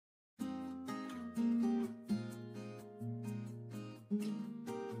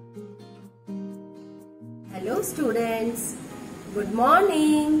Hello students, good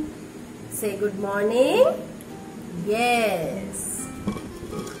morning. Say good morning. Yes.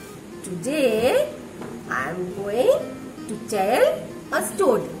 Today I am going to tell a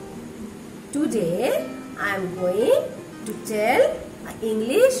story. Today I am going to tell an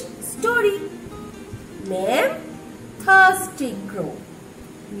English story. Ma'am, Thirsty Crow.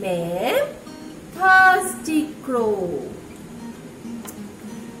 Ma'am, Thirsty Crow.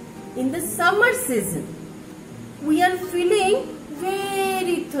 In the summer season, we are feeling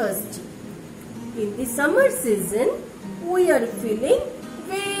very thirsty. In the summer season, we are feeling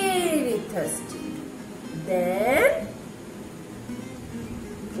very thirsty. Then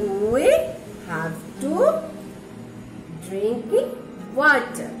we have to drink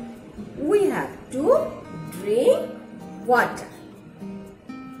water. We have to drink water.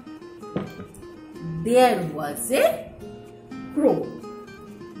 There was a crow.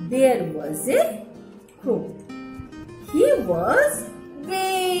 There was a crow. He was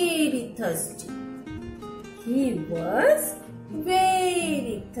very thirsty. He was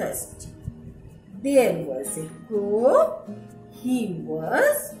very thirsty. There was a crow. He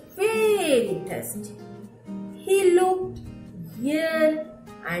was very thirsty. He looked here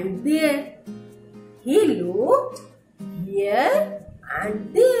and there. He looked here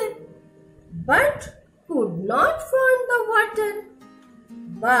and there, but could not find the water.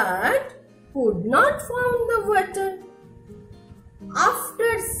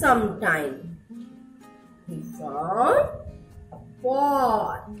 After some time, he found a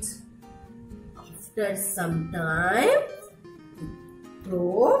pot. After some time, the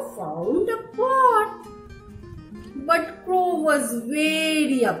crow found a pot. But crow was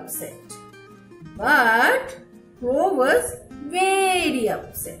very upset.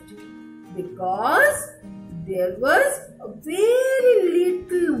 Because there was very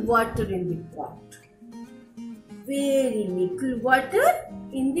little water in the pot. Very little water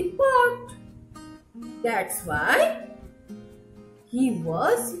in the pot. That's why he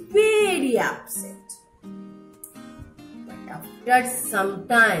was very upset. But after some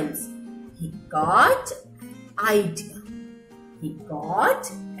time, he got an idea. He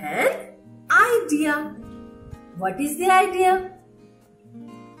got an idea. What is the idea?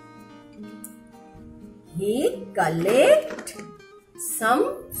 He collect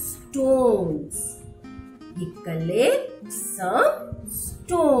some stones.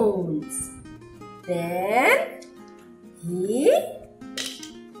 Then he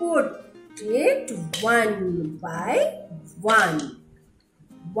put it one by one.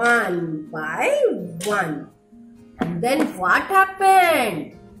 And then what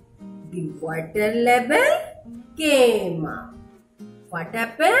happened? The water level came up. What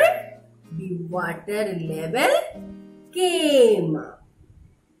happened? The water level came up.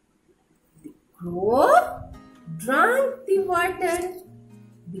 The crow drank the water.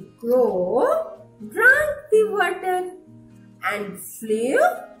 The crow drank the water and flew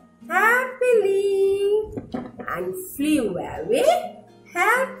away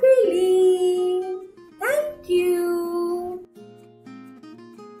happily. Thank you.